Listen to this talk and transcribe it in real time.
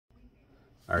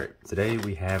Alright, today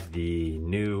we have the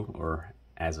new, or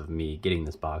as of me getting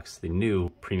this box, the new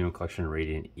Premium Collection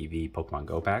Radiant Eevee Pokemon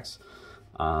Go packs.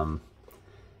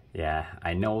 Yeah,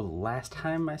 I know last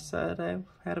time I said I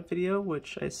had a video,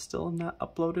 which I still not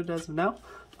uploaded as of now.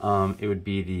 It would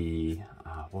be the,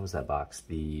 what was that box?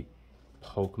 The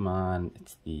Pokemon,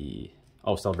 it's the,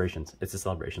 oh, Celebrations. It's the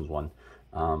Celebrations one.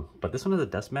 But this one is a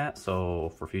desk mat,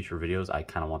 so for future videos, I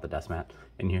kind of want the desk mat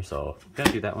in here, so I'm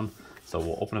gonna do that one. So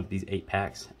we'll open up these 8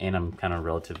 packs, and I'm kind of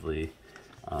relatively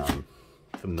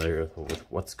familiar with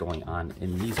what's going on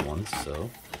in these ones. So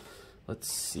let's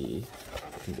see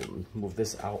if I can move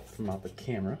this out from out the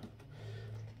camera.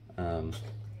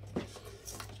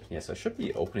 Yeah, so I should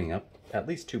be opening up at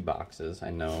least 2 boxes. I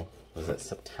know it was at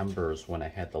September's when I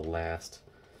had the last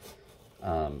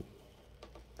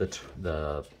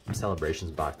the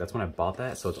Celebrations box. That's when I bought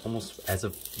that, so it's almost, as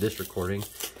of this recording,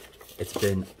 it's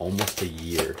been almost a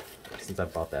year since I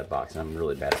bought that box, and I'm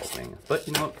really bad at opening. But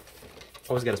you know what?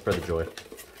 Always got to spread the joy.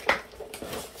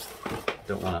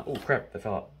 Don't want to. Oh crap! That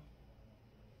fell out.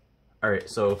 All right,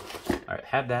 so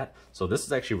have that. So this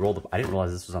is actually rolled up. I didn't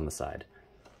realize this was on the side.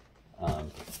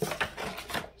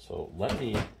 So let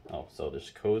me. Oh, so there's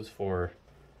codes for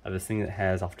this thing that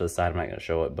has off to the side. I'm not going to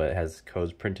show it, but it has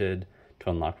codes printed to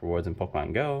unlock rewards in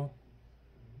Pokemon Go.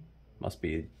 Must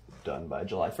be done by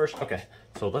July 1st. Okay,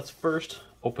 so let's first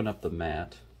open up the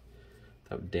mat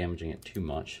without damaging it too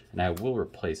much. And I will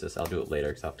replace this. I'll do it later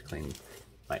because I have to clean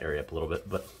my area up a little bit.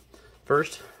 But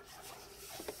first,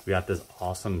 we got this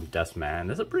awesome desk mat. And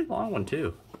this is a pretty long one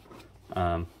too.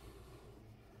 So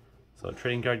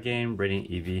trading card game, Radiant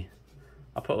Eevee.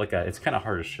 I'll put like a, it's kind of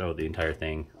hard to show the entire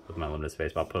thing with my limited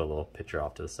space, but I'll put a little picture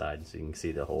off to the side so you can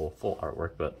see the whole full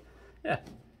artwork. But yeah,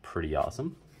 pretty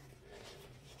awesome.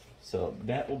 So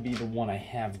that will be the one I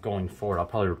have going forward. I'll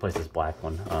probably replace this black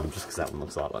one just because that one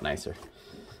looks a lot nicer.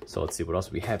 So let's see what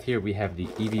else we have here. We have the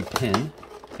Eevee pin.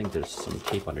 I think there's some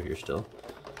tape under here still.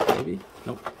 Maybe?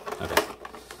 Nope. Okay.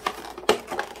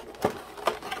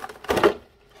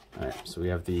 Alright, so we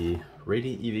have the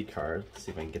Radiant Eevee card. Let's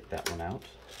see if I can get that one out.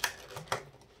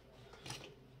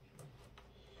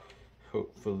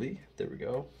 Hopefully. There we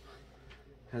go.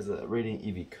 Has a Radiant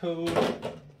Eevee code.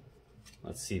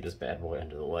 Let's see this bad boy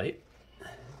under the light.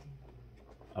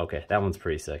 Okay, that one's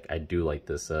pretty sick. I do like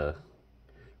this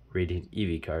Radiant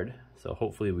Eevee card. So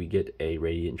hopefully we get a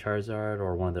Radiant Charizard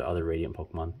or one of the other Radiant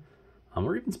Pokemon.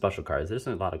 Or even special cards. There's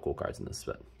a lot of cool cards in this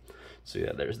set. So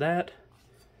yeah, there's that.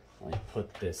 Let me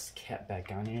put this cap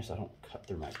back on here so I don't cut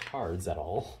through my cards at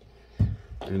all. And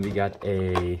then we got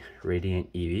a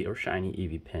Radiant Eevee or Shiny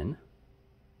Eevee pin.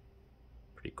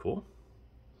 Pretty cool.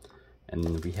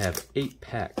 And we have 8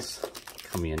 packs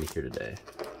coming in here today.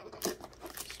 So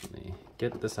let me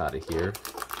get this out of here.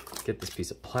 Get this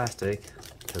piece of plastic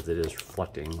because it is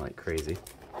reflecting like crazy.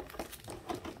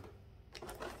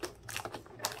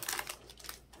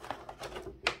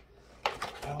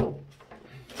 Oh.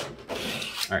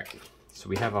 Alright, so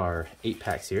we have our 8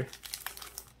 packs here.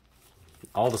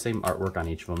 All the same artwork on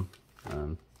each of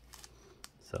them.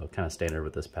 So kind of standard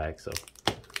with this pack, so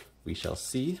we shall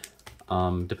see.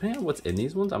 Depending on what's in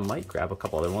these ones, I might grab a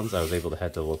couple other ones. I was able to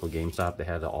head to the local GameStop. They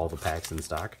had all the packs in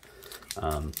stock.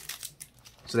 So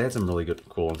they had some really good,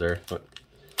 cool ones there. But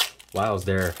while I was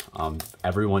there,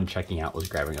 everyone checking out was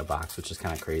grabbing a box, which is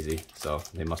kind of crazy. So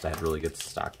they must have had really good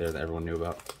stock there that everyone knew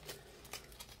about.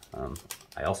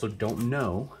 I also don't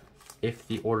know if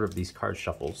the order of these card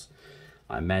shuffles.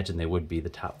 I imagine they would be the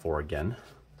top 4 again.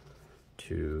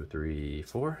 2, 3,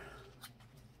 4.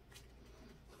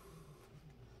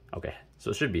 Okay,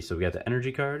 so it should be. So we got the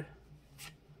energy card.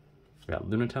 We got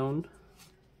Lunatone,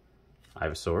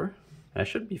 Ivysaur. And I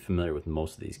should be familiar with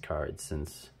most of these cards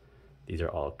since these are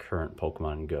all current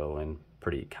Pokemon Go and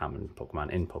pretty common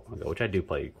Pokemon in Pokemon Go, which I do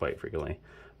play quite frequently.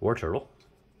 Wartortle,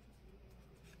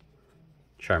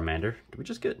 Charmander. Did we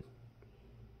just get?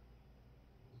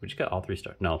 We just got all 3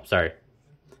 stars. No, sorry.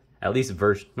 At least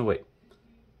version. No, wait.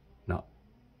 No.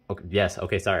 Okay. Yes.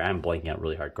 Okay. Sorry, I'm blanking out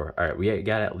really hardcore. All right, we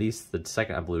got at least the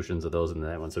second evolutions of those in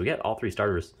that one. So we got all 3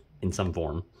 starters in some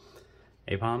form.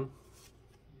 Apom,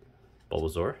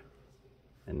 Bulbasaur,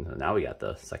 and now we got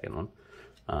the second one.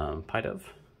 Pidove.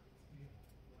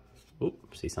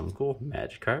 Oop, see something cool.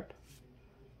 Magikarp.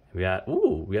 We got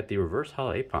the reverse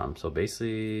hollow Apom. So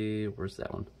basically, where's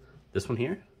that one? This one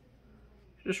here.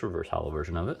 Just reverse hollow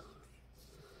version of it.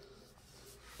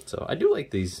 So I do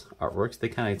like these artworks. They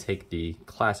kind of take the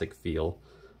classic feel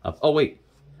of, oh wait,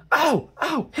 oh,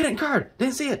 hidden card,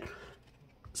 didn't see it.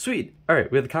 Sweet. All right,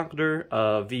 we have the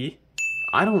Conqueror V.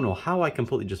 I don't know how I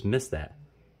completely just missed that.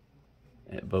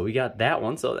 But we got that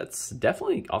one, so that's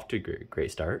definitely off to a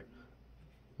great start.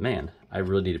 Man, I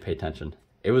really need to pay attention.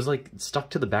 It was like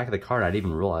stuck to the back of the card. I didn't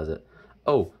even realize it.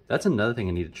 Oh, that's another thing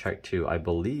I need to check too. I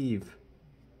believe...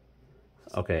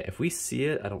 Okay, if we see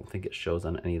it, I don't think it shows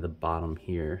on any of the bottom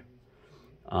here.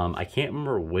 I can't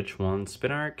remember which one.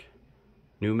 Spinark,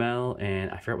 Numel,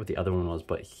 and I forgot what the other one was.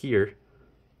 But here,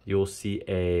 you'll see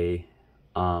a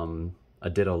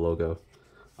Ditto logo.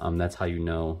 That's how you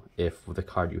know if the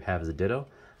card you have is a Ditto.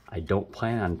 I don't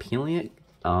plan on peeling it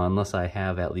unless I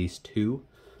have at least two.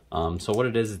 So what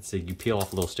it is, it's you peel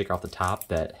off a little sticker off the top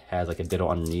that has like a Ditto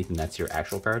underneath, and that's your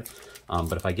actual card.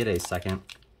 But if I get a second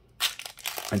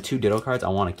and two Ditto cards, I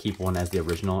want to keep one as the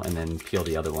original and then peel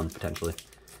the other one potentially.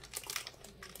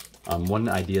 One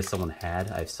idea someone had,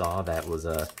 I saw, that was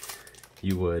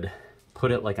you would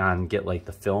put it like on, get like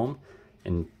the film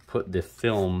and put the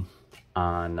film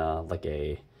on like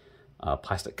a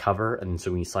plastic cover, and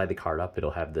so when you slide the card up,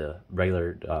 it'll have the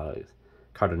regular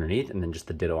card underneath and then just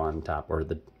the Ditto on top, or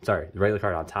the regular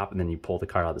card on top, and then you pull the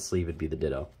card out of the sleeve, it'd be the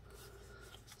Ditto.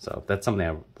 So that's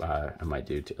something I might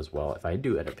do too, as well if I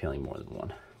do end up peeling more than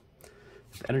one.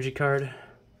 The energy card,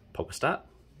 Pokestop,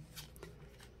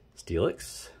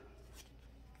 Steelix,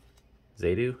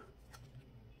 Zaydu,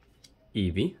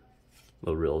 Eevee,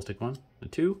 little realistic one, the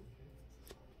 2,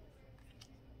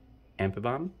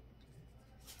 Amphibian,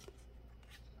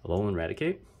 Alolan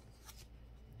Raticate,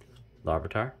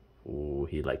 Larvitar. Ooh,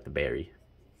 he liked the berry.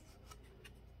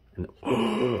 And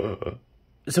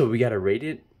so we got a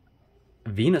Radiant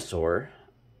Venusaur.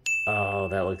 Oh,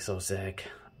 that looks so sick.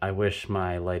 I wish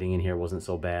my lighting in here wasn't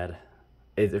so bad.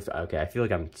 Okay, I feel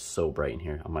like I'm so bright in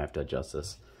here. I might have to adjust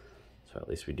this. So at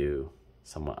least we do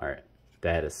somewhat. All right,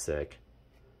 that is sick.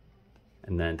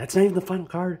 And then that's not even the final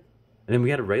card. And then we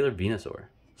got a regular Venusaur.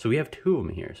 So we have two of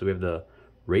them here. So we have the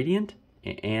Radiant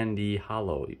and the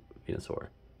Hollow Venusaur.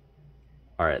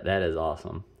 All right, that is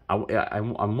awesome.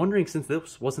 I'm wondering, since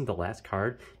this wasn't the last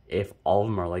card, if all of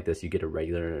them are like this, you get a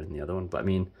regular and the other one. But I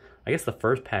mean, I guess the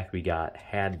first pack we got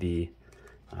had the...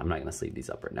 I'm not going to sleeve these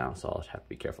up right now, so I'll have to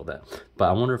be careful of that. But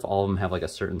I wonder if all of them have like a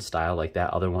certain style. Like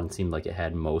that other one seemed like it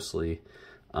had mostly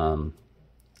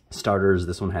starters.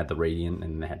 This one had the Radiant,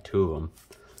 and they had two of them.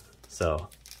 So,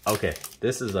 okay,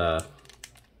 this is kind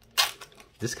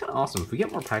of awesome. If we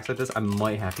get more packs like this, I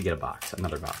might have to get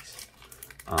another box.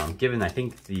 Given I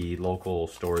think the local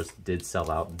stores did sell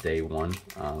out day one,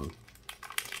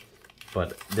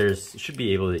 but should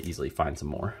be able to easily find some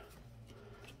more.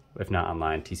 If not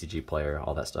online, TCG Player,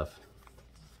 all that stuff.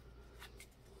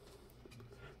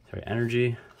 Sorry,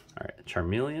 Energy. All right,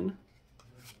 Charmeleon,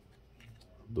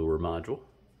 Lure Module,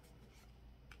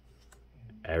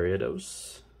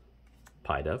 Ariados,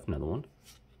 Pidove, another one,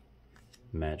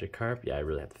 Magikarp. Yeah, I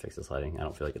really have to fix this lighting. I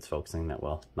don't feel like it's focusing that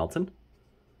well. Melton,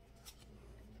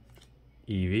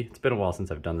 Eevee. It's been a while since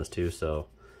I've done this too, so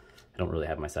I don't really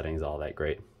have my settings all that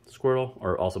great. Squirtle,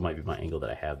 or also might be my angle that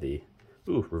I have the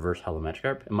reverse Hollow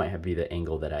Magikarp. It might be the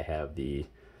angle that I have that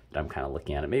I'm kind of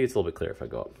looking at it. Maybe it's a little bit clearer if I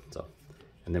go up. So,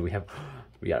 and then we got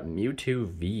Mewtwo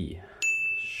V.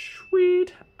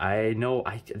 Sweet. I know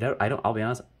I'll be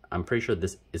honest, I'm pretty sure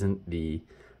this isn't the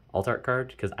alt art card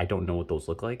because I don't know what those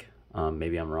look like.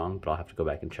 Maybe I'm wrong, but I'll have to go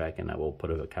back and check, and I will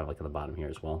put it kind of like on the bottom here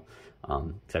as well.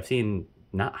 Because I've seen,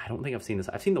 I don't think I've seen this.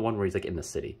 I've seen the one where he's like in the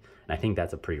city, and I think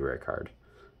that's a pretty rare card.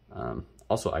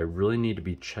 Also, I really need to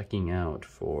be checking out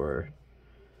for...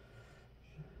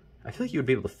 I feel like you would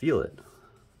be able to feel it.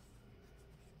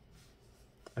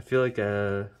 I feel like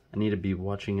I need to be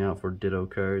watching out for Ditto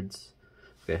cards.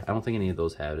 Okay, I don't think any of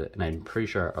those have it, and I'm pretty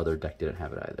sure our other deck didn't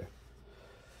have it either.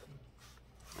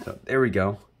 So there we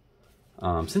go.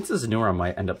 Since this is newer, I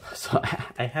might end up... So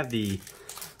I have the...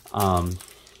 oh,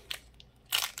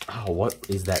 what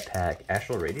is that pack?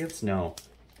 Astral Radiance? No.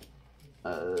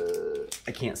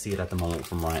 I can't see it at the moment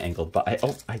from my angle, but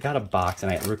I got a box,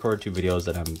 and I recorded 2 videos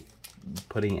that I'm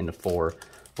putting into 4,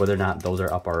 whether or not those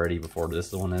are up already before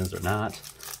this one is or not,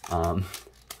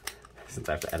 since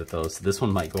I have to edit those. So this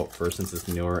one might go up first since it's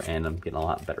newer and I'm getting a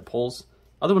lot better pulls.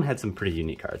 Other one had some pretty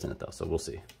unique cards in it though, so we'll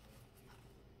see.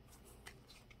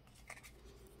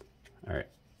 All right,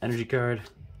 energy card,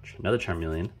 another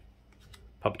Charmeleon,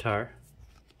 Pupitar,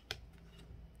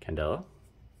 Candela,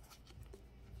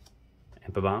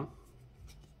 Amphibian,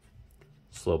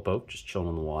 Slowpoke, just chilling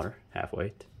in the water,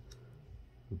 halfway.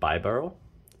 Bibarrel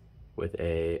with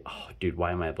a... Oh, dude,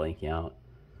 why am I blanking out?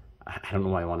 I don't know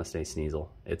why I want to say Sneasel.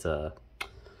 It's a...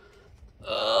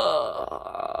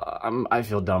 I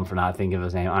feel dumb for not thinking of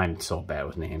his name. I'm so bad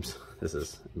with names. This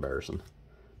is embarrassing.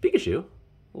 Pikachu.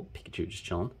 Little Pikachu just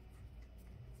chilling.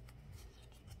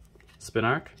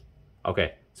 Spinark.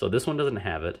 Okay, so this one doesn't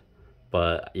have it.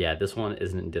 But yeah, this one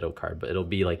isn't a Ditto card, but it'll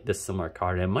be like this similar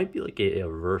card. And it might be like a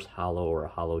reverse holo or a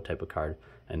holo type of card,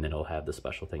 and then it'll have the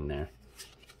special thing there.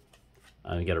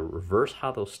 We got a reverse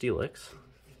holo Steelix.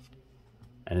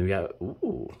 And then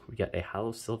we got a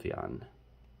holo Sylveon.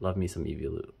 Love me some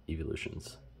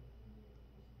evolutions.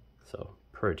 So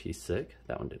pretty sick.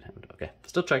 That one didn't have it. Okay,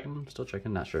 still checking,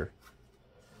 not sure.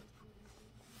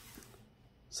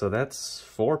 So that's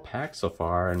 4 packs so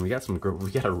far, and we got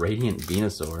a Radiant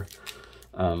Venusaur.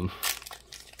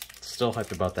 Still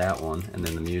hyped about that one, and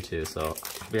then the Mewtwo. So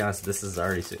to be honest, this is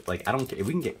already like, I don't care if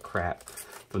we can get crap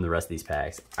from the rest of these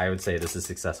packs. I would say this is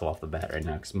successful off the bat right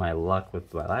now, because my luck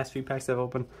with my last few packs I've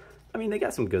opened, I mean, they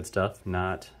got some good stuff.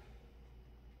 Not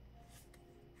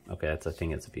okay. I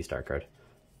think it's a V-Star card.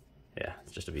 Yeah,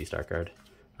 it's just a V-Star card.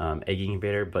 Egg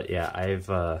Incubator, but yeah,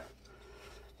 I've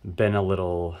been a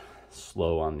little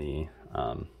slow on the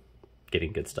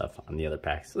getting good stuff on the other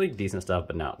packs. Like decent stuff,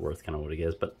 but not worth kind of what it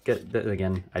is. But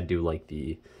again, I do like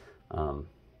the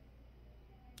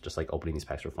just like opening these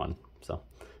packs for fun. So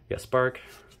we got Spark,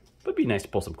 but it'd be nice to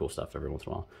pull some cool stuff every once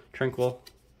in a while. Tranquil,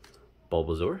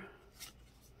 Bulbasaur,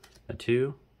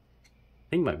 Natu. I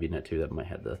think it might be Natu that might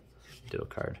have the Ditto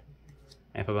card.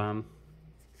 Ampabomb,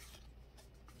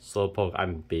 Slowpoke.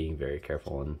 I'm being very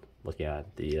careful and looking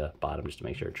at the bottom just to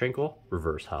make sure. Tranquil,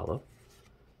 reverse holo.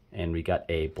 And we got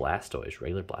a Blastoise,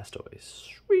 regular Blastoise.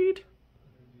 Sweet.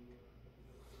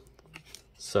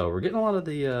 So we're getting a lot of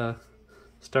the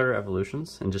starter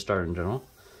evolutions and just starter in general.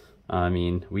 I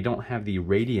mean, we don't have the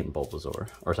Radiant Bulbasaur,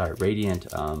 or sorry, Radiant.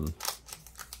 Oh,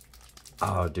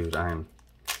 dude, I'm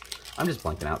just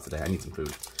blanking out today. I need some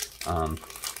food.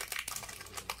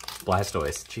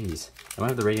 Blastoise, jeez. I don't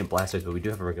have the Radiant Blastoise, but we do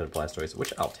have a regular Blastoise,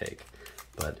 which I'll take.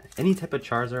 But any type of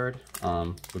Charizard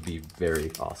would be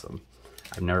very awesome.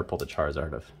 I've never pulled a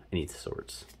Charizard of any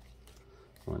sorts.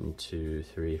 1, 2,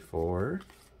 3, 4.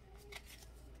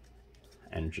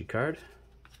 Energy card.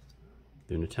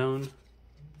 Lunatone.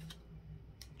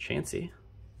 Chansey.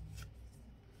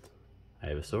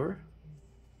 Ivysaur.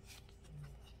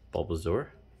 Bulbasaur.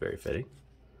 Very fitting.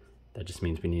 That just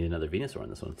means we need another Venusaur on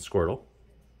this one. Squirtle.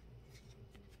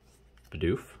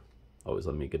 Bidoof. Always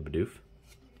love me a good Bidoof.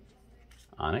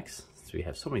 Onix. So we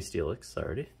have so many Steelix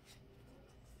already.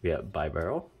 We got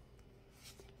Bibarel.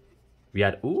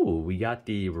 We got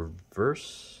the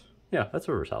reverse. Yeah, that's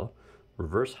a reverse holo.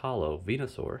 Reverse holo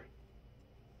Venusaur.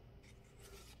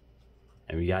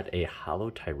 And we got a holo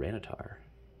Tyranitar.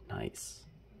 Nice.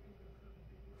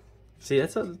 See,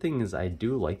 that's the other thing is I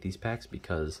do like these packs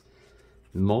because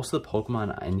most of the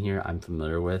Pokemon in here I'm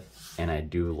familiar with, and I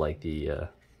do like the.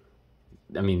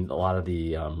 I mean, a lot of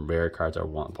the rare cards are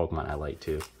one Pokemon I like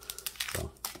too. So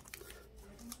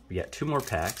we got 2 more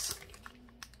packs.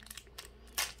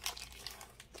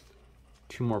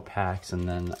 2 more packs, and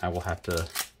then I will have to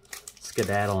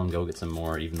skedaddle and go get some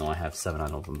more, even though I have 7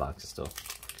 unopened boxes still.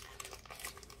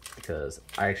 Because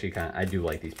I actually I do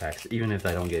like these packs, even if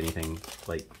I don't get anything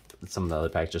like some of the other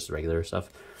packs, just regular stuff.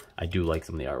 I do like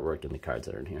some of the artwork and the cards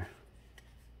that are in here.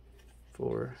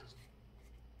 4.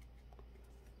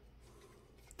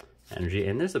 Energy,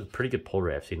 and there's a pretty good pull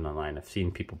rate I've seen online. I've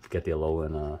seen people get the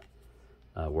Alolan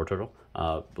War Turtle,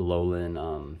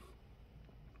 Alolan,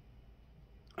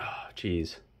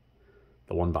 geez,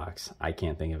 the one box. I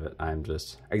can't think of it. I'm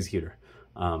just Executor,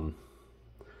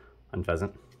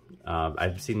 Unpheasant.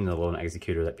 I've seen the Alolan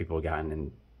Executor that people have gotten,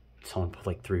 and someone put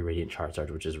like 3 Radiant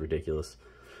Charizards, which is ridiculous.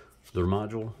 Lure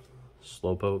Module,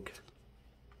 Slowpoke,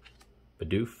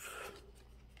 Bidoof,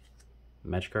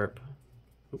 Magikarp.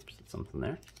 Oops, something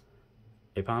there.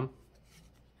 Apom,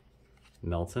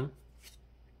 Melton,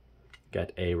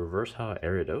 got a reverse holo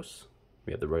Ariados.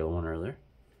 We had the regular one earlier.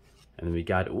 And then we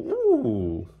got,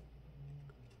 ooh,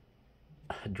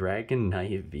 a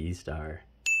Dragonite V-Star.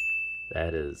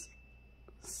 That is,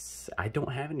 I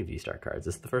don't have any V-Star cards.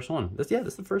 This is the first one. This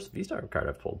is the first V-Star card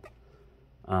I've pulled.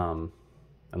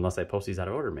 Unless I post these out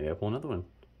of order, maybe I'll pull another one.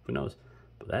 Who knows?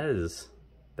 But that is,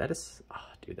 oh,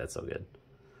 dude, that's so good.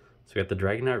 So we got the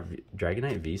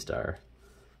Dragonite V-Star.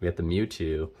 We got the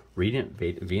Mewtwo, Radiant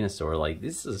Venusaur. Like,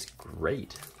 this is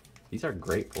great. These are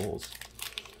great pulls.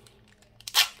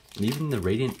 And even the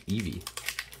Radiant Eevee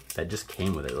that just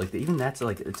came with it. Like, even that's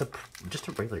like, it's just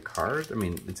a regular card. I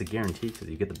mean, it's a guarantee because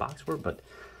you get the box for it, but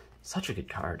such a good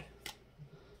card.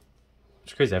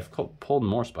 It's crazy. I've pulled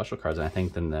more special cards, I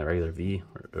think, than the regular V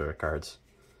cards.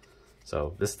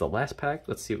 So this is the last pack.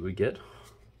 Let's see what we get.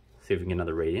 See if we can get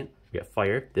another Radiant. We got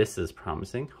Fire. This is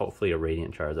promising. Hopefully a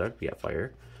Radiant Charizard. We got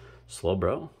Fire.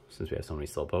 Slowbro, since we have so many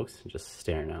Slowpokes, just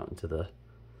staring out into the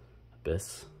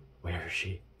abyss. Where is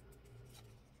she?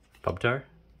 Pupitar.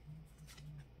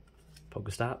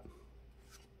 Pokestop.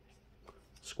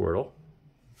 Squirtle,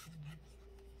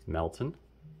 Melton,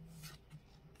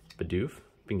 Bidoof.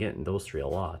 Been getting those three a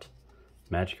lot.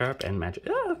 Magikarp and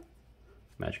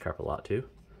Magikarp a lot too.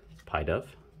 Pidove.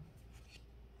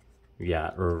 We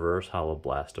got Reverse Hollow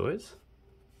Blastoise.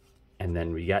 And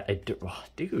then we got a, oh,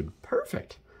 dude,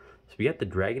 perfect. So we got the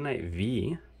Dragonite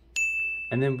V.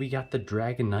 And then we got the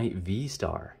Dragonite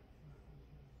V-Star.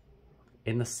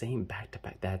 In the same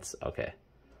back-to-back. That's, okay.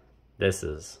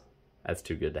 That's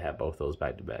too good to have both those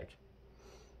back-to-back.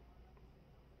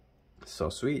 So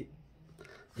sweet.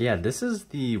 Yeah, this is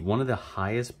one of the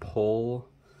highest pull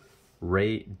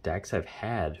rate decks I've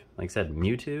had. Like I said,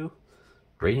 Mewtwo,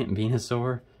 Radiant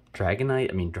Venusaur, Dragonite.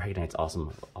 I mean, Dragonite's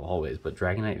awesome always, but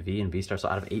Dragonite V and V-Star. So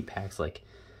out of 8 packs, like,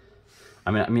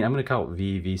 I mean, I'm gonna count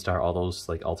V-Star, all those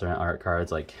like alternate art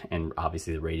cards, like, and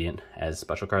obviously the Radiant as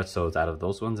special cards. So it's out of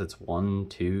those ones, it's 1,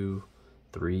 2,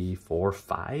 3, 4,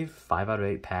 5. 5 out of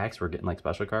 8 packs we're getting like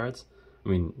special cards. I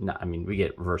mean, we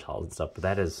get reverse hauls and stuff, but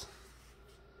that's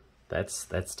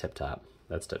tip top.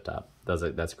 That's tip top. That's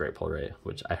a great pull rate,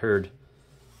 which I heard.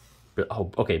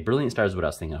 Oh, okay. Brilliant Stars is what I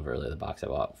was thinking of earlier. The box I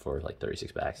bought for like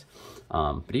 36 packs.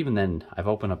 But even then, I've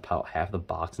opened up about half the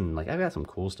box and like I've got some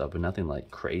cool stuff, but nothing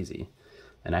like crazy.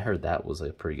 And I heard that was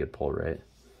a pretty good pull rate.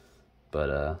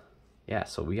 But yeah.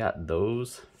 So we got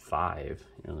those 5.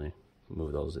 Really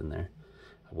move those in there.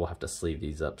 We'll have to sleeve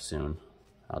these up soon.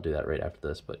 I'll do that right after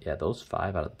this. But yeah, those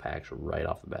 5 out of the packs right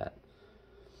off the bat.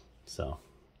 So.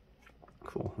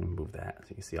 Cool. Let me move that so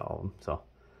you can see all of them. So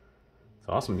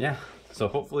awesome. Yeah. So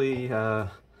hopefully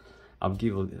I'll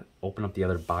open up the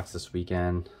other box this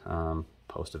weekend.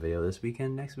 Post a video this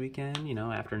weekend, next weekend. You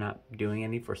know, after not doing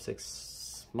any for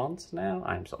 6 months now.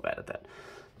 I'm so bad at that.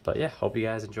 But yeah, hope you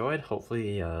guys enjoyed.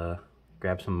 Hopefully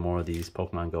grab some more of these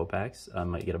Pokemon Go packs. I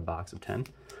might get a box of 10.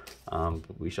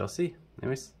 But we shall see.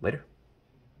 Anyways, later.